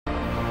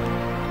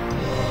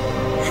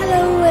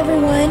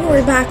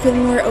we're back with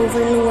more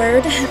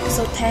Overlord,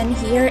 episode 10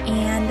 here,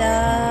 and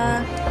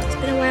it's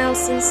been a while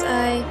since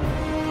I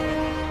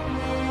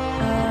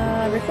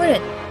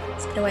recorded.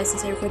 It's been a while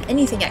since I recorded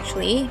anything,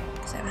 actually,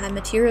 because I've had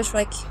materials for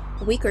like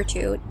a week or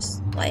two,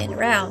 just lying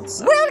around,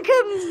 so.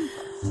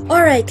 Welcome!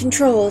 Alright,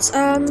 controls,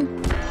 well,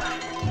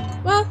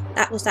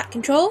 that was that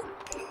control.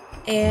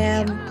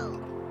 And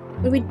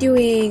what are we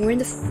doing? We're in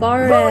the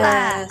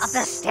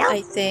forest,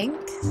 I think.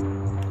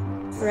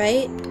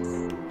 Right?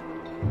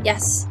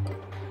 Yes.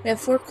 We have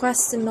 4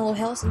 quests in Mellow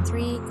Hills and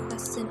 3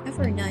 quests in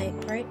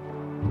Evernight, right?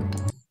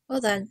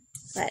 Well then,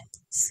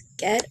 let's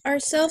get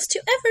ourselves to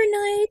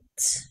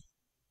Evernight!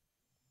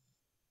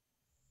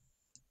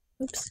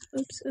 Oops.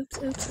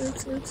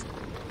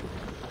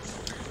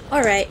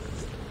 Alright.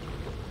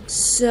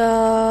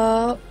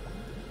 So...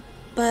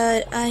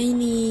 But I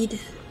need...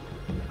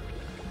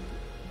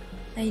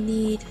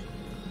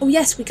 Oh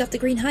yes, we got the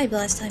green hive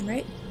last time,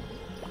 right?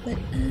 But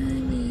I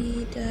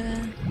need...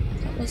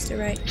 What was the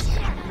right?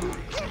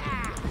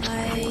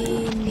 I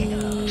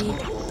need...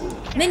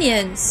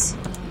 minions!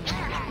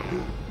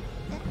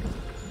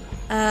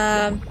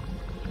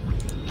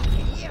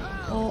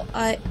 Well,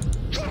 I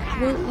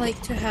would like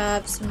to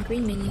have some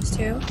green minions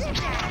too.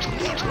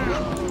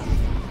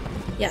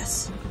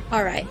 Yes.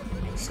 Alright.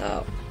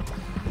 So...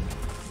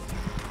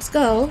 let's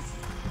go.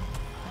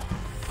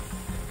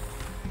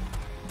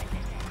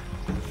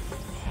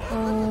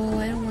 Oh,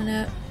 I don't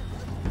wanna...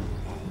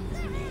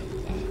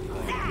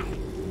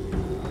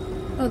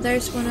 Oh,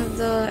 there's one of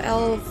the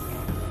elf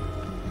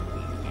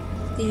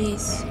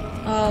thingies.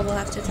 Oh, we'll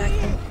have to attack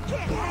them.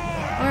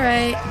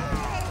 Alright.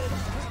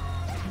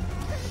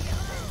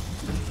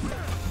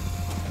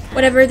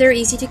 Whatever, they're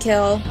easy to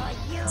kill.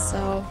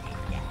 So...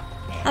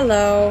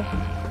 hello.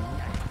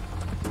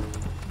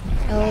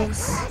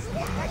 Elves.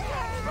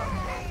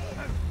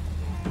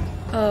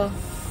 Oh.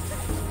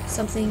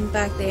 Something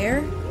back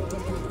there?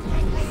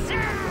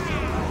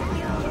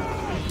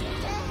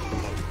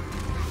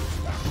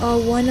 Oh,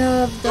 one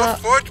of The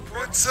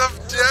footprints of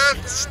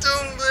death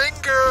still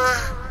linger.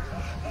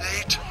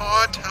 They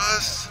taunt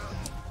us.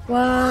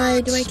 Why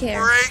do I care?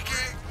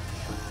 Breaking,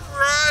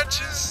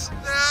 branches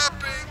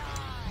snapping.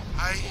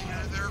 I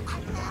hear their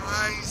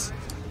cries,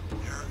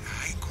 their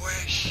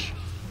anguish.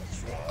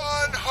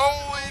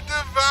 Unholy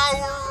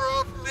devourer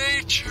of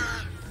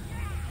nature.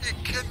 It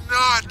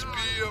cannot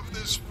be of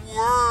this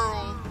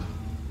world.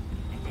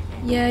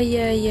 Yeah.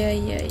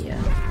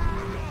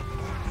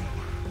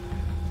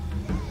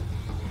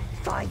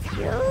 For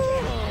you.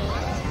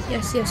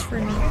 Yes, for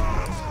me.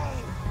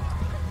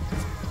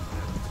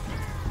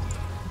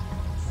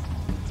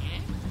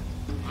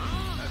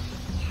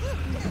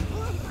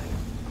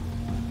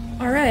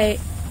 Alright.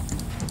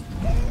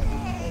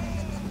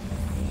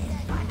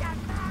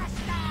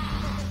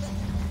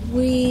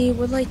 We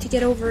would like to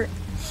get over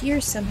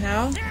here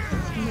somehow.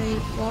 Can we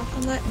walk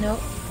on that? No.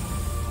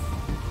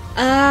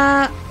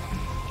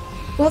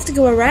 We'll have to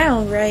go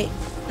around, right?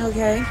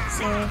 Okay,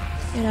 so,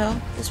 you know,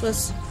 this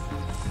was...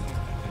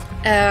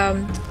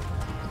 I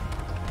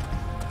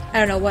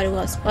don't know what it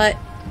was, but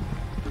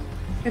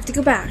we have to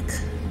go back.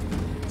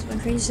 That's what I'm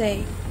trying to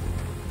say.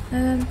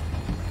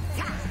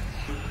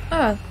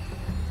 Oh,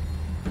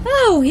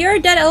 here are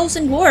dead elves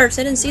and dwarves.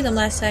 I didn't see them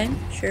last time.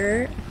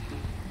 Sure.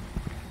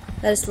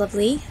 That is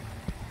lovely.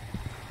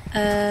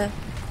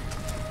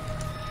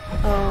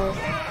 Oh,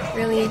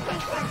 really?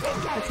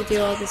 Have to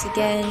do all this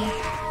again.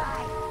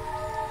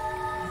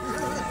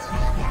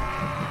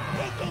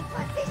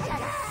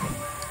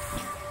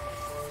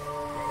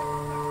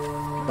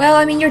 Well,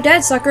 I mean, you're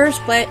dead, suckers,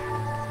 but...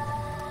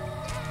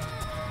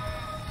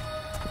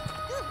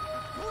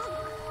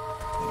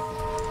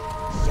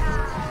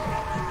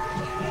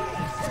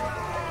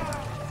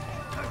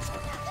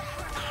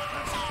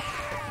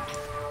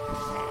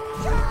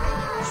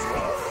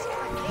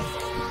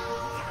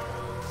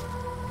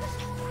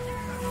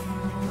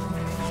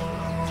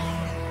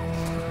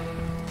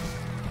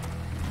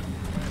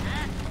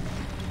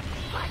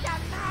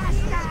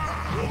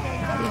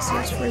 this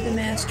is for the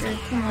master.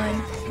 Come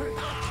on.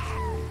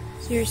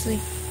 Seriously.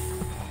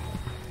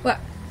 What?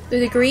 Do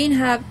the green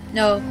have...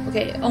 no.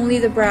 Okay, only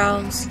the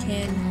browns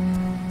can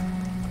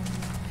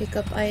pick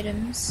up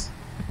items.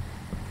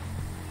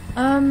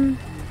 I'm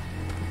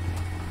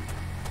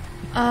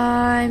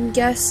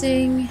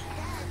guessing...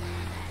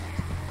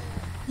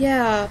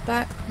 yeah,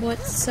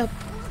 what's up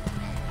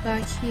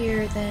back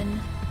here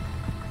then?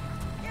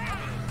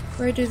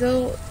 Where do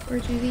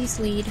these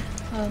lead?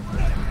 Oh.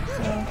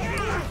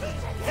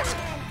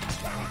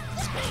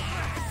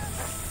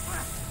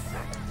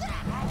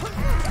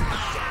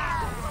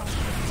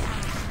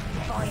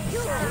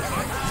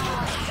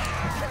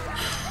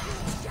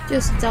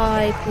 Just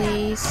die,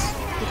 please,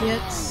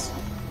 idiots.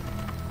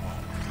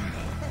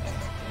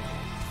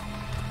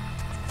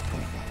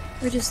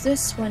 Where does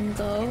this one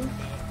go?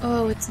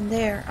 Oh, it's in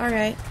there.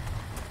 Alright.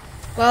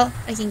 Well,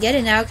 I can get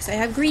it now because I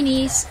have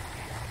greenies.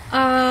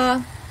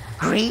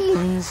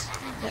 Greens?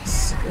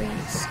 Yes,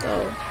 greens.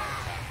 Go.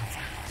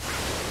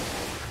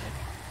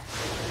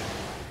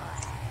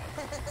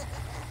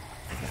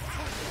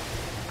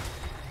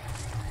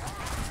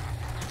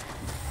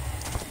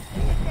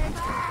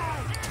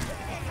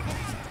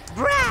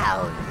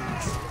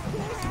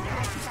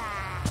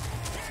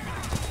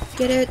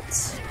 Get it.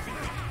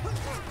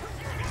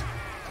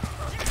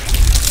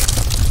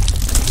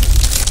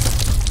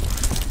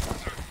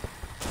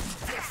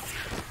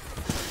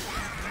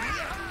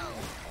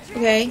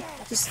 Okay,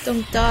 just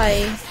don't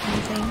die or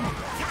anything.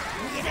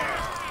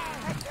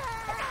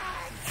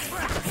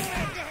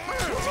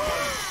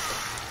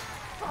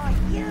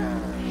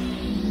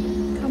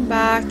 Come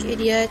back,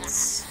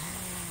 idiots.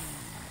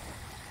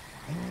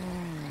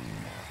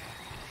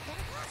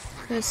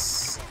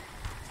 Because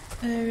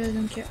I really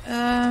don't care.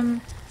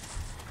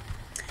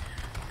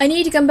 I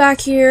need to come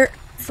back here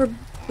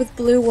with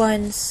blue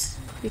ones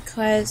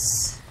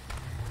because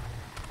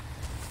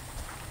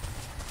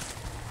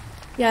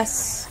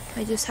yes,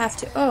 I just have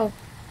to. Oh,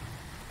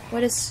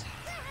 what is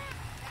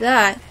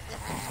that?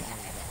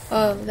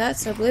 Oh,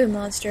 that's a blue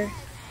monster.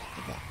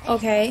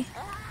 Okay.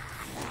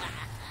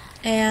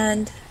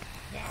 And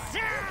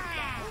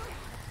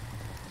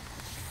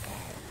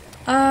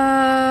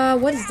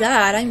what is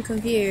that? I'm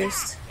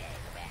confused.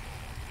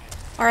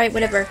 Alright,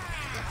 whatever.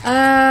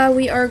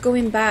 We are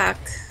going back.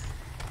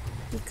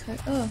 Because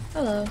oh,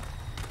 hello.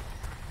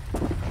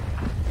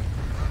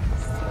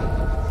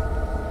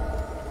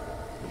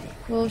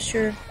 Well,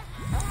 sure.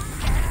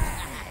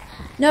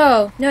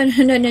 No, no,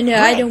 no, no, no, no.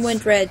 I don't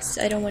want reds.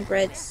 I don't want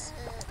reds.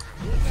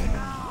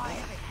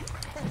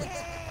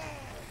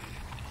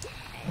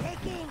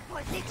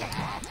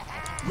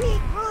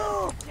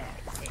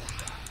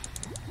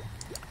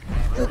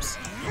 Oops.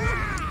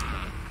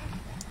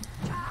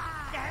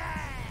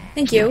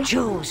 Thank you.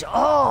 Choose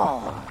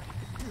all.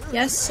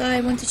 Yes,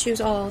 I want to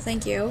choose all.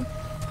 Thank you.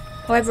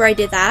 However, I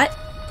did that.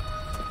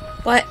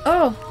 But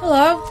oh,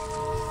 hello.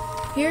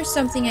 Here's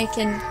something I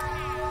can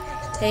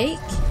take.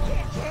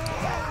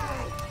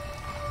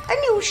 A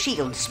new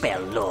shield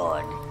spell,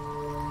 Lord.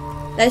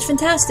 That is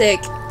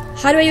fantastic.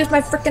 How do I use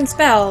my frickin'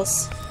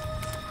 spells?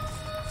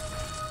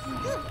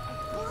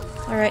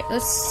 Alright,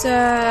 let's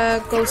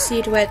go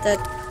see to it that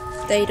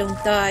they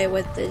don't die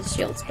with the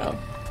shield spell.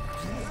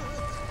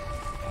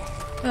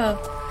 Oh,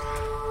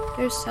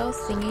 there's health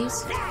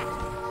thingies.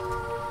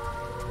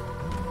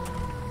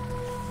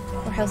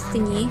 Or health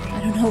thingy,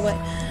 I don't know what.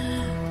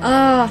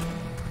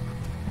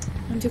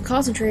 I'm too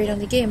concentrated on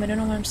the game, I don't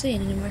know what I'm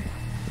saying anymore.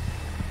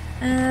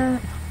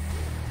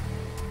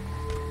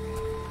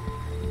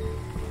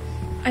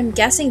 I'm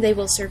guessing they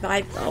will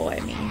survive though, I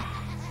mean.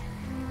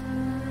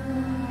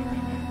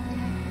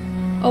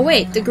 Oh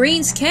wait, the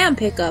greens can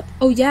pick up.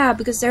 Oh yeah,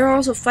 because they're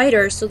also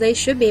fighters, so they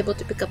should be able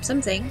to pick up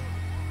something.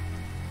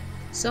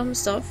 Some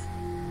stuff.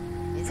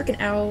 Freaking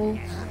owl.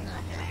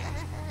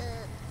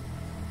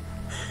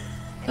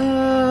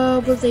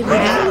 Will they be?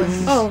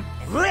 Oh.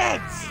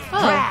 Reds!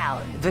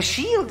 Brown! The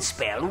shield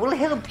spell will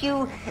help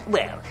you,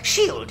 well,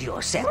 shield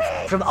yourself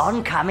from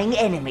oncoming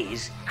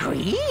enemies.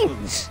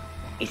 Greens!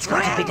 It's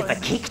got a bit of a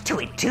kick to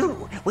it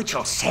too, which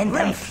will send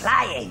them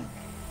flying.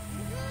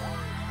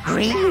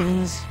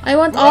 Greens! I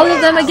want all of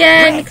them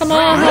again! Come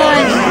on!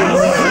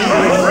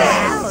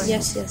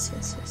 Yes, yes, yes,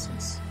 yes,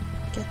 yes.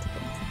 Get the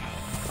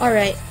point.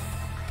 Alright.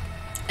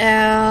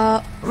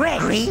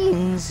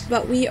 Greens!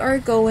 But we are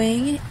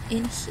going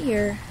in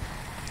here.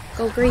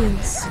 Go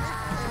greens.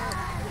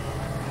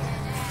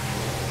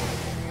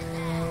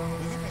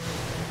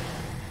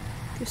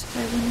 Because I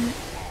want to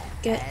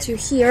get to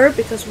here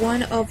because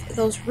one of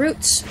those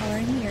roots are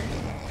in here.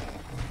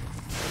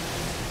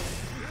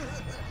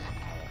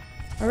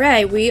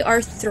 Alright, we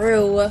are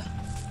through.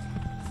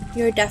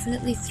 We are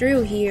definitely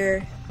through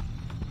here.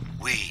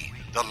 We,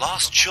 the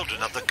lost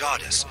children of the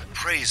goddess,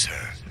 praise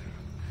her.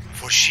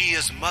 For she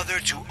is mother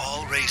to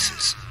all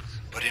races,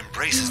 but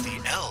embraces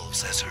the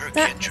elves as her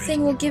That kindred.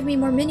 thing will give me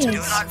more minions.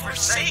 Do not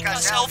forsake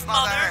us, elf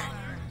mother!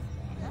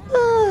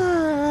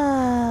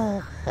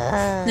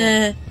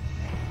 Nah.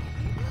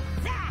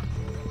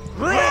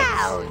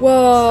 Brown!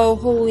 Whoa,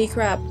 holy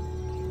crap.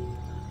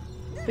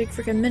 Big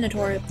freaking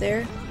Minotaur up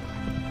there.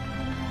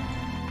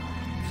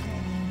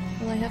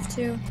 Will I have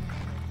to?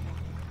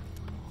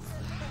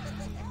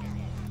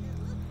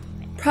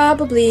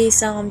 Probably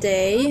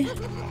someday.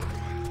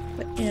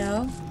 But, you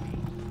know.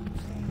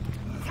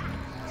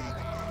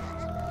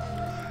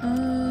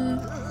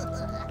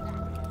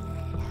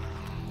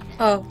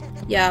 Oh,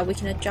 yeah, we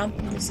can jump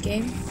in this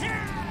game.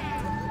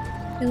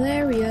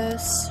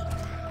 Hilarious.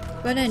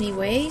 But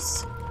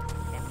anyways.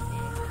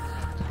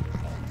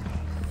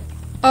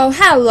 Oh,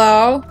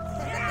 hello!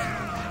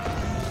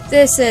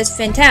 This is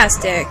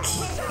fantastic.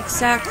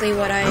 Exactly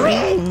what I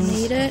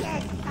needed.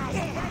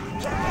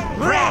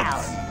 Brown!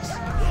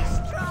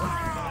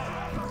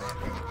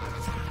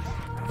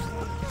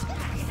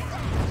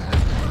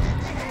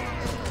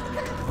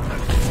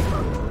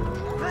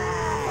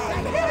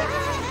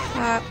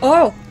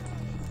 Oh!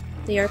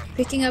 They are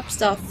picking up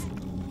stuff.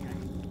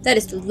 That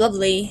is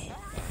lovely.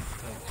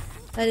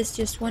 That is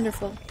just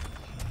wonderful.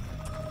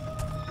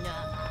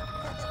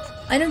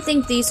 I don't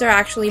think these are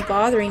actually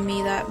bothering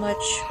me that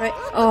much, right?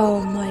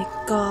 Oh my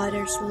god,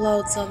 there's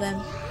loads of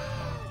them.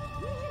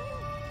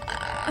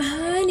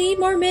 I need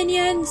more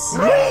minions!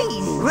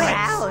 Green!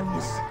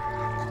 Browns!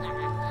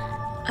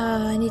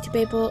 I need to be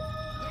able...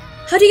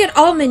 How do you get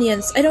all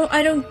minions? I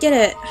don't get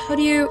it. How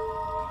do you...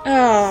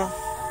 Oh.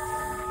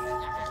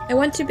 I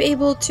want to be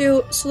able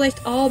to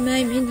select all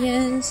my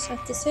minions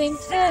at the same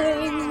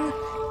time.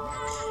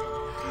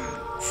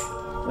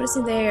 What is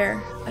in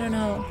there? I don't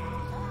know.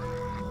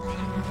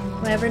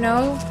 Will I ever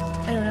know?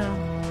 I don't know.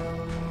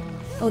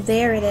 Oh,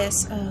 there it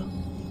is. Oh.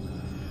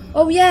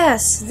 Oh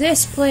yes!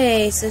 This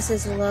place! This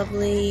is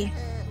lovely.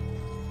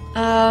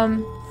 We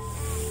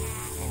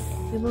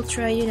will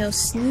try, you know,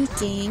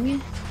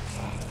 sneaking.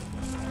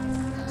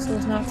 So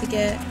as not to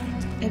get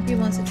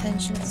everyone's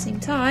attention at the same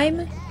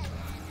time.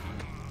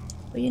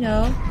 But you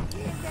know,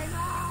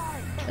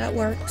 that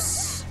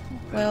works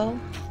well.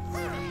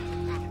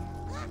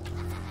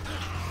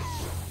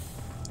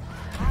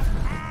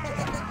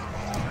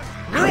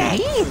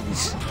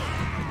 Greens!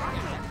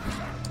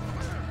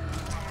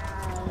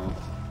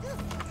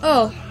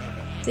 Oh,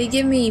 they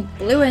give me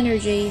blue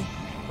energy.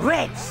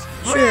 Reds!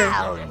 Sure.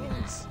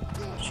 Browns!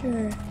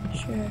 Sure,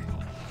 sure.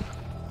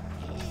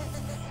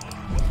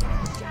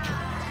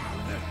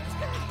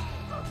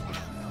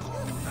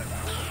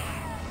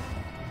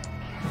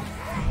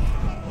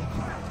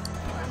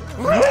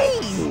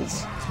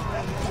 Greens!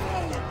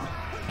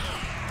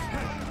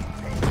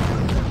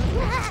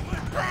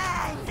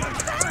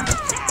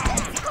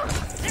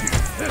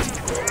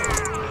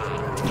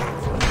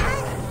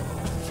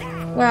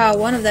 Wow,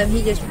 one of them,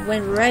 he just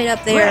went right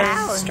up there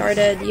and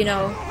started, you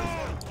know,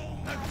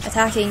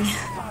 attacking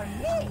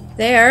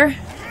there.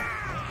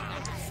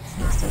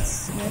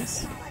 That's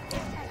nice.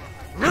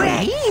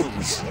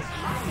 Greens!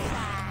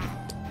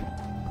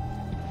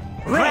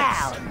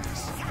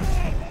 Browns!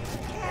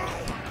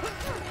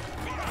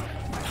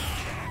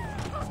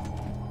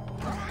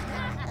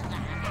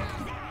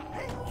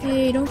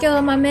 Hey, don't kill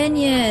all my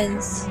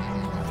minions!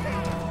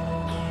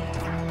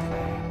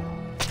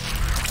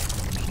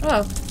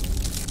 Oh.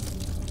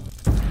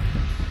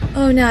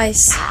 Oh,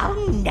 nice. How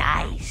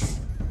nice!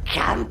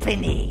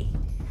 Company!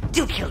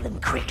 Do kill them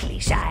quickly,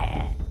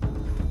 sire.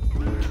 How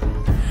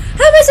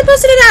am I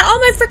supposed to do that? All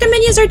my freaking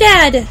minions are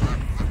dead!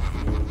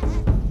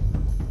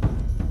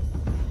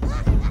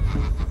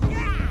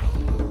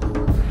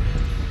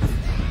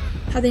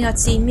 Have they not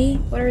seen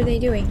me? What are they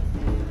doing?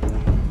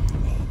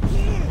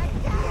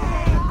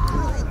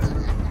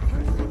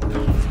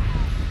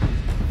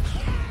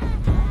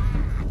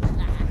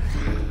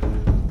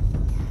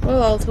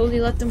 Oh, I'll totally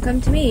let them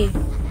come to me.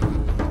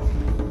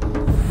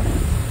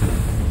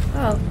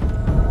 Oh.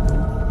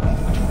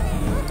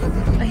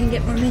 I can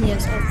get more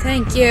minions. Oh,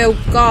 thank you,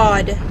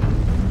 God.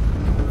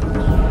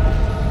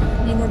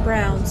 Need more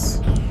browns.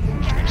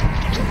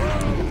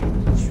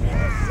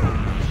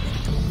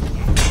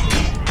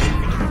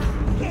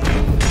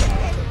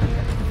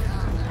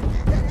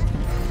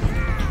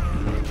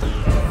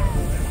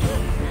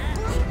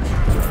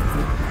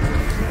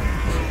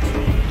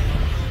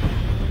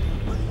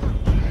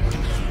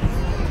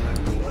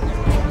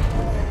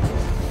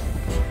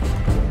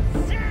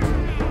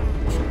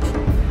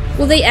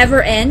 Will they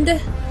ever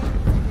end?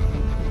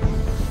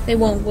 They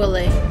won't, will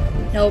they?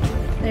 Nope,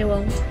 they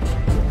won't.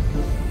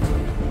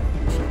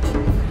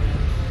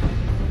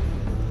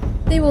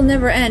 They will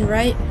never end,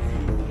 right?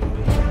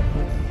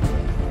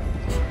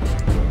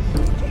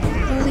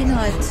 Probably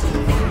not.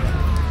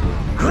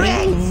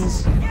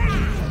 Greens!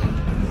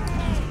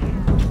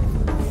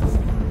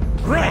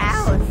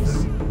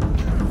 Browns!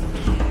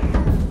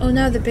 Oh,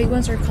 now the big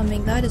ones are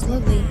coming. That is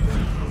lovely.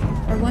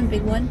 Or one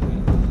big one.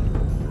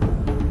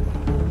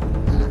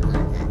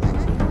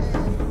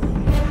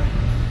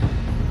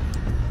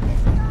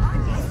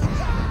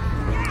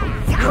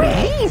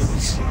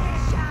 Greens!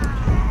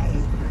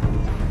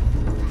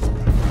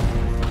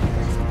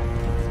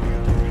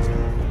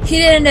 He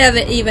didn't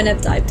even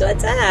have time to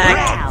attack.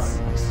 Browns!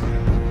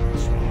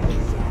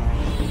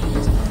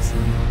 That's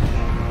awesome.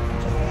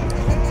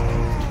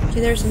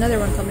 Okay, there's another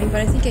one coming,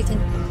 but I think I can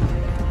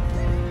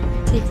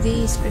take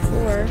these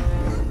before.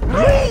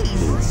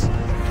 Greens!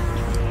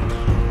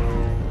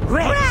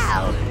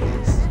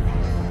 Browns!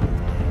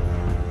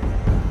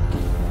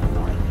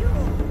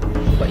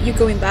 What, you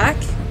going back?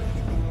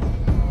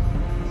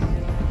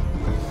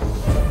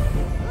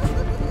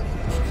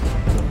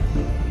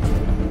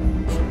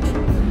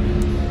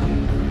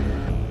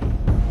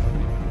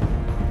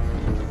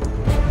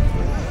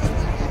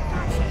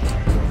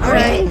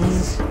 Alright.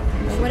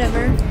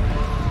 Whatever.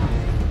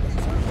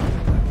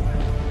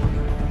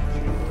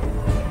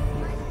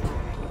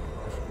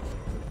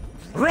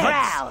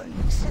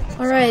 Browns!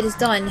 Alright, it's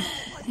done.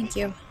 Thank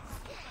you.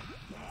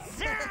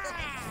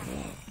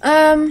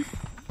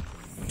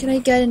 Can I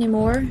get any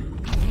more?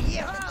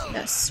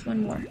 Yes,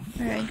 one more.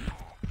 Alright.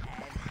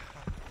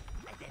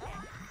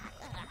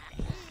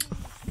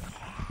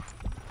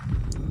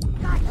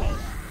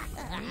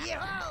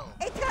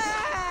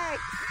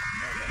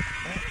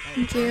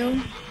 Thank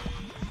you.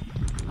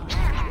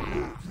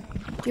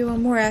 Do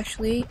one more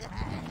actually.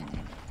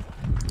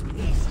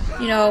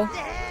 You know,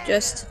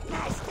 just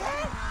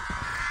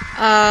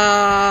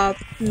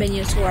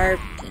minions who are,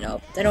 you know,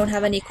 they don't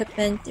have any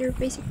equipment, they're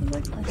basically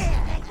worthless.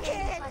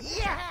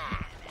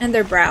 And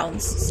they're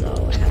browns,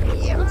 so I have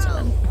loads of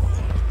them.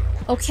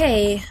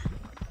 Okay.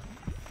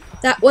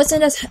 That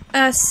wasn't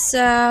as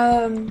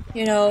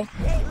you know,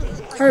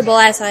 horrible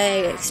as I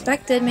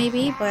expected,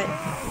 maybe, but...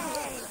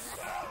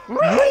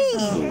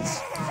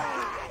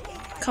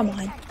 Come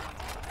on.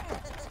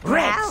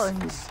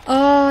 Browns.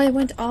 Oh, I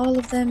want all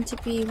of them to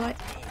be... What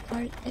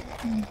are...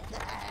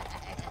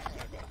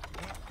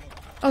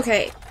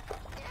 Okay.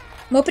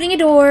 I'm opening a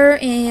door,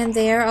 and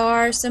there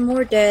are some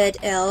more dead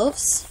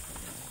elves.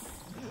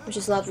 Which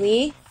is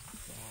lovely.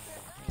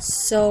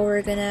 So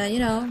we're gonna, you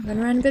know, run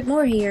around a bit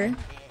more here.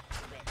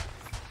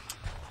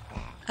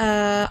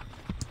 Here,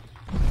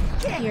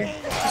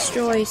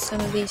 destroy some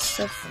of these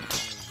stuff.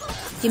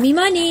 Give me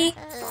money!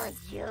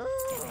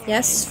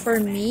 Yes, for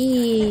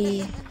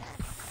me.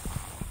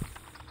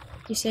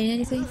 You saying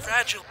anything?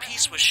 Fragile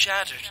piece was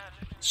shattered.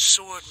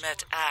 Sword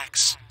met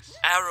axe.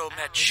 Arrow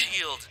met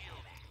shield.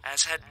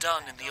 As had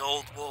done in the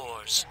old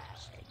wars.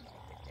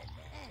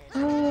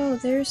 Oh,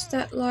 there's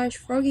that large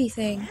froggy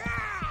thing.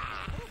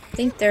 I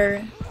think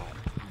they're...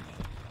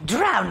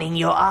 Drowning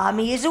your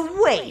army is a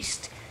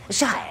waste.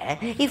 Sire,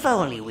 if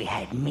only we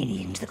had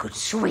minions that could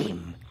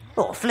swim,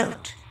 or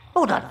float,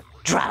 or not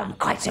drown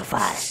quite so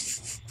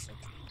fast.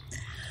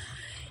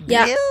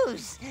 Yeah.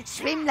 Blues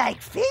swim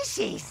like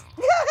fishes.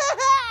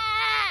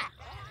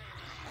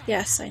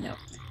 Yes, I know.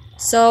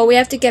 So we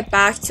have to get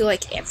back to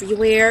like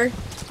everywhere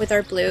with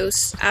our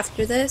blues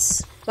after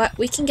this. But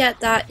we can get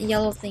that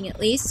yellow thing at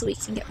least, so we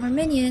can get more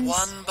minions.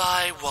 One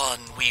by one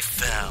we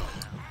fell,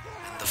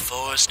 and the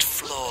forest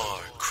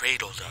floor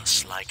cradled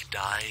us like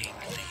dying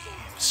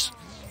leaves.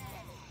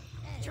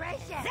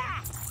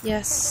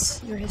 Yes,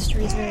 your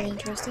history is very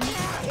interesting.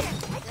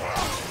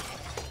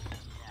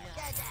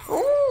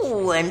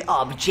 Ooh, an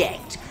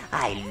object.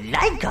 I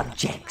like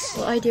objects.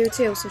 Well, I do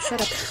too, so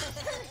shut up.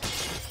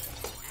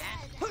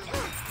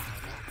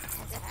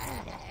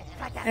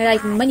 I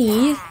like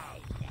money.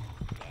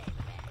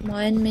 Come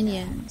on,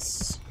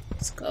 minions.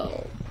 Let's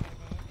go.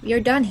 We are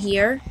done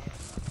here.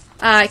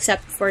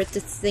 Except for the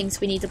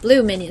things we need the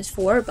blue minions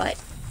for, but...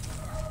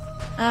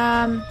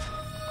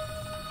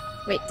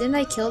 Wait, didn't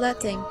I kill that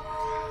thing?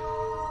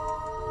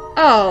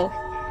 Oh.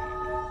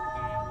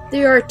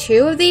 There are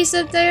two of these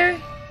up there?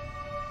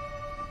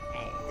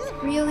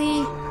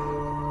 Really?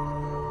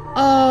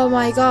 Oh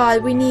my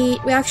god, we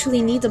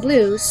actually need the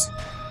blues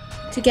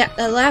to get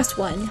the last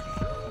one.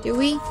 Do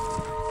we?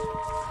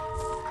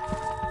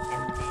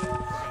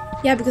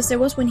 Yeah, because there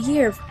was one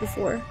here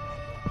before.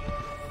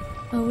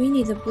 Oh, we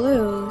need the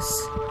blues.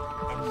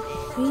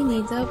 We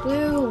need the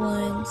blue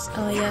ones.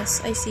 Oh,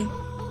 yes, I see.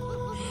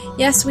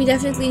 Yes, we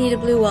definitely need the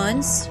blue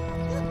ones.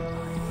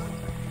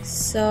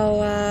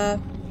 So,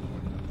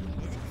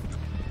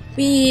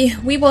 we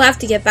will have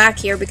to get back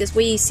here because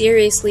we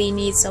seriously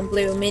need some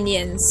blue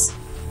minions.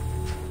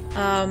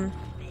 So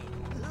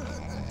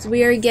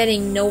we are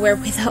getting nowhere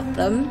without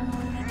them.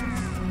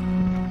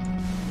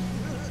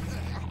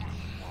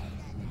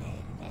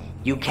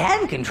 You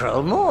can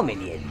control more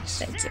minions.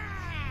 Thank you.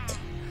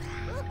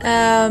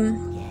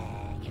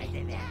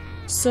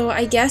 So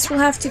I guess we'll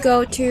have to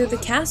go to the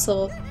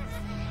castle.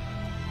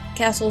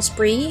 Castle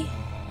spree?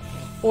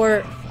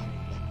 Or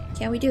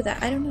can we do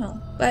that? I don't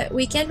know. But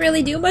we can't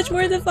really do much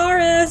more in the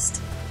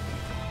forest.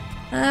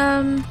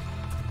 We'll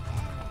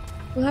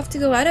have to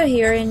go out of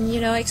here and, you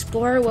know,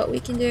 explore what we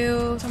can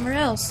do somewhere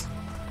else.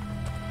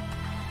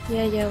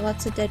 Yeah,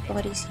 lots of dead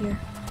bodies here.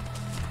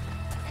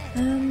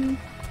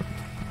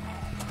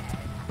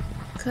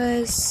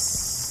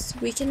 Because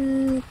we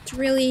can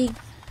really,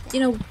 you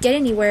know, get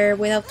anywhere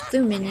without the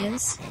blue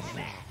minions.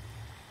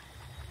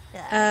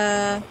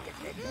 No.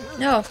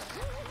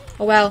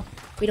 Oh well,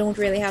 we don't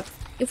really have...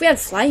 If we had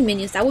flying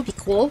minions, that would be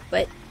cool,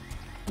 but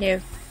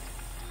no.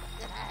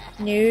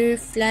 No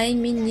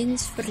flying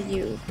minions for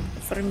you.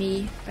 For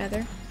me,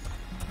 rather.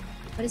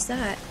 What is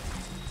that?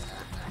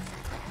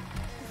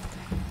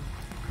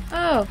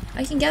 Oh,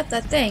 I can get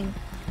that thing.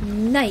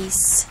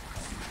 Nice.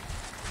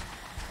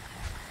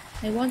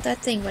 I want that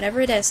thing,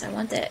 whatever it is, I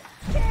want it.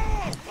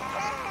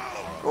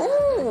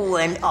 Ooh,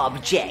 an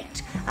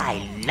object.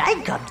 I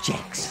like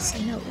objects. Yes, I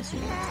know this.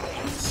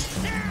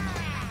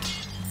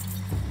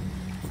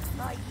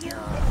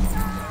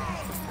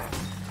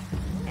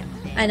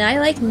 And I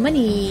like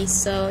money,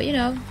 so, you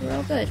know, we're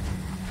all good.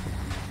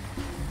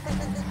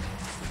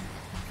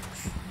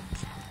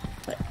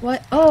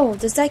 What? Oh,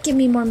 does that give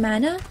me more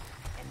mana?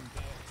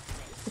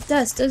 It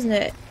does, doesn't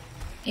it?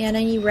 And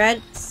I need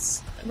red,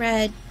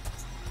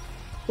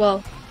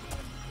 well,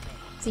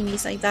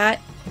 thingies like that.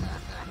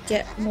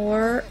 Get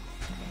more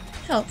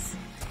health.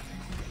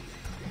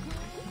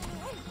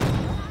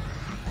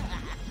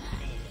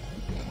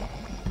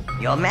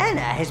 Your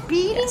mana has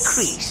been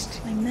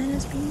increased. My mana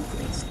has been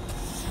increased.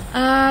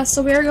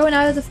 So we are going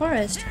out of the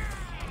forest.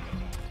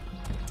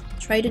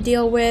 Try to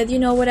deal with, you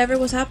know, whatever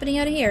was happening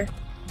out of here.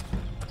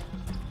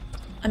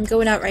 I'm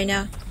going out right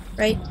now.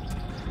 Right?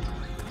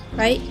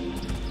 Right?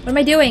 What am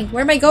I doing?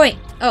 Where am I going?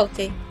 Oh,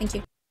 okay. Thank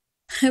you.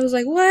 I was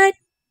like, what?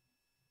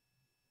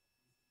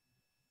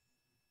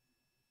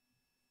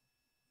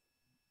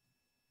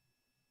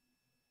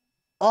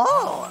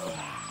 all.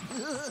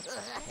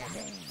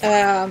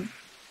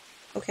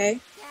 Okay,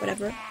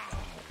 whatever.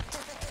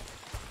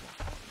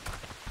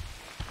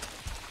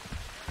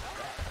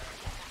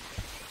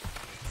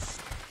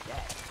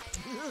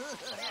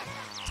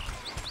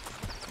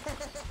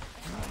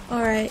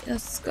 Alright,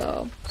 let's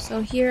go.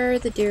 So here are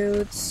the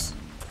dudes.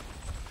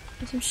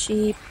 There's some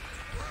sheep.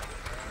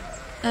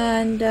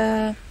 And,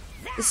 the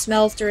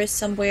smelter is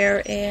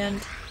somewhere,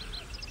 and...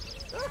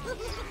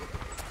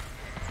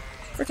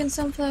 Frickin'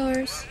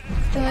 sunflowers.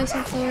 Die,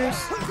 sunflowers.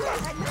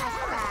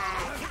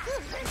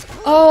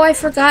 Oh, I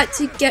forgot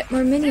to get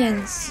more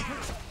minions.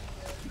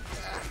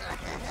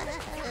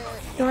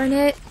 Darn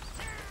it.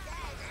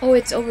 Oh,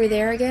 it's over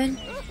there again?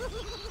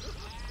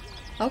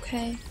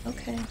 Okay,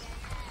 okay.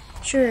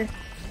 Sure.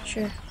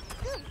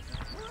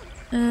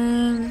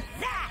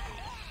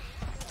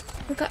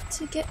 Forgot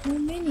to get more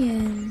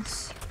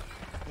minions.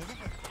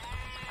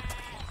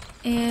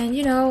 And,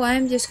 you know,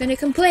 I'm just gonna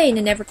complain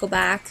and never go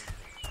back.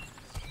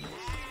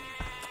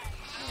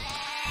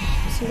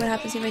 See what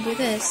happens if I do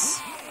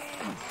this.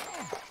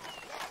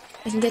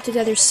 I can get to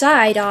the other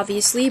side,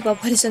 obviously,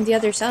 but what is on the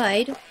other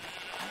side?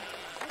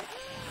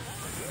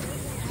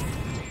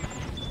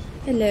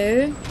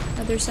 Hello?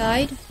 Other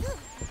side?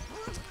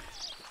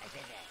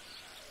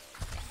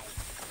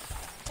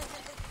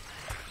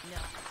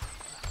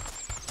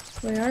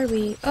 Where are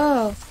we?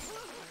 Oh.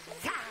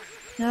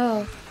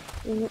 No.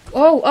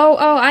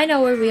 Oh, I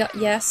know where we are.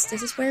 Yes,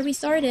 this is where we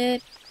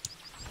started.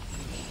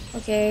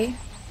 Okay.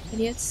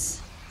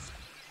 Idiots.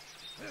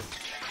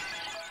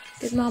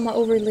 Give Mama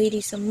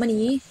Overlady some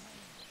money.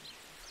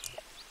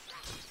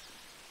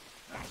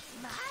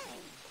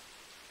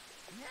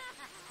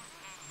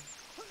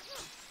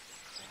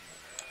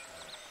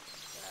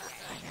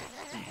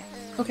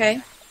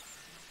 Okay.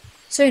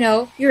 So, you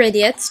know, you're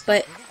idiots,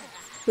 but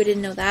we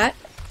didn't know that.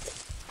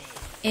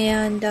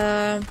 And,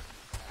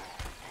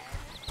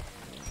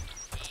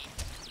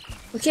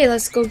 okay,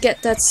 let's go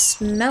get that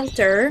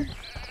smelter.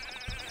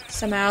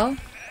 Somehow.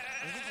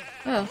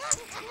 Oh,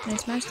 can I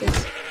smash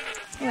this?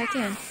 Oh, I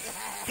can.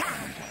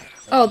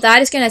 Oh,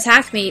 that is gonna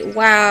attack me.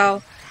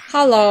 Wow.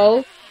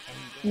 Hello.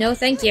 No,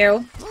 thank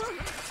you.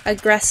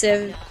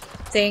 Aggressive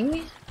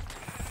thing.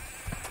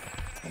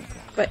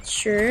 But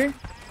sure.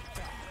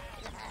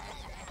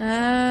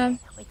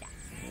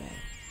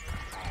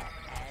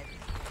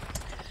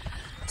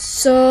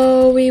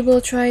 So we will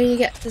try to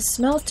get the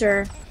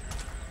smelter.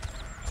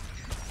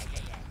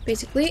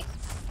 Basically.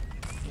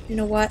 You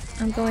know what?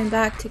 I'm going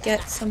back to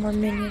get some more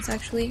minions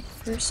actually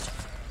first.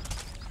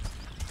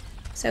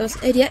 So I was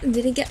an idiot and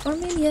didn't get more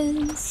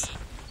minions.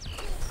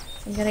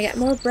 I'm gonna get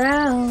more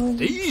brown.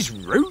 These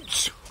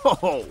roots?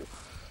 Oh,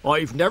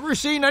 I've never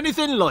seen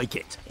anything like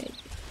it.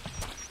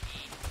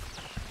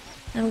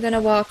 I'm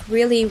gonna walk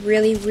really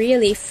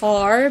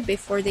far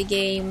before the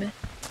game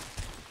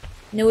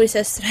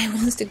notices that I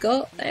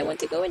want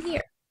to go in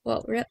here.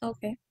 Well,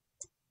 okay.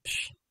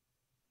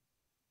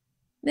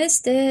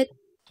 Missed it.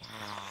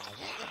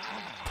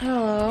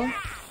 Hello.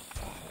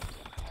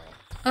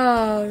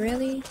 Oh,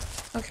 really?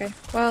 Okay,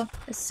 well,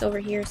 it's over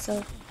here,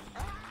 so...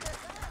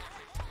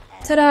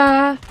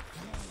 Ta-da!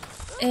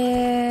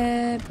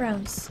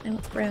 Browns. I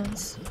want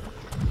browns.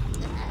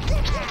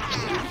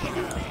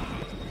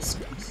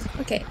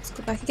 Okay, let's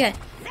go back again.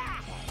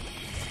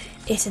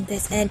 Isn't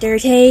this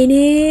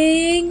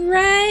entertaining,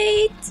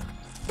 right?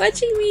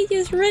 Watching me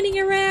just running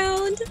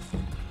around.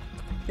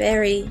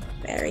 Very,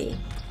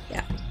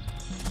 yeah.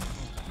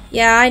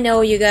 Yeah, I know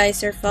you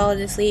guys are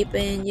falling asleep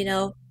and, you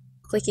know,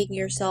 clicking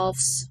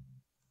yourselves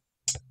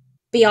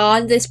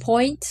beyond this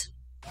point.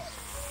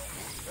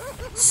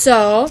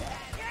 So,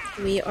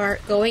 we are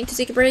going to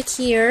take a break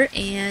here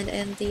and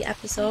end the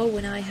episode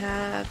when I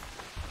have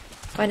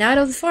gone out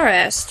of the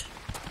forest.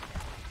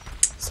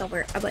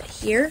 Somewhere about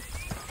here.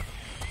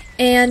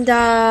 And,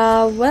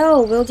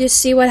 well, we'll just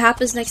see what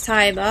happens next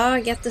time.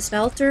 Get the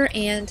smelter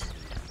and,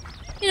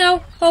 you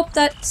know, hope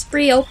that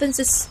Spree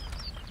opens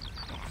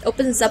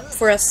up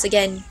for us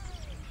again.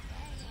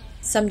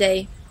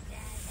 Someday.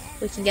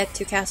 We can get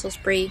to Castle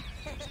Spree.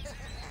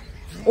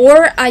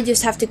 Or I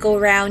just have to go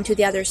around to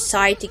the other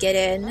side to get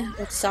in,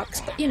 which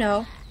sucks, but you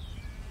know,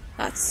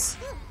 that's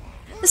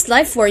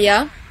life for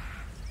ya.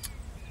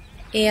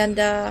 And,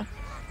 yeah.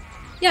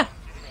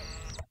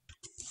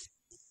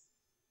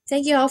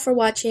 Thank you all for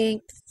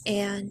watching,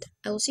 and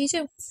I will see you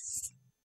soon.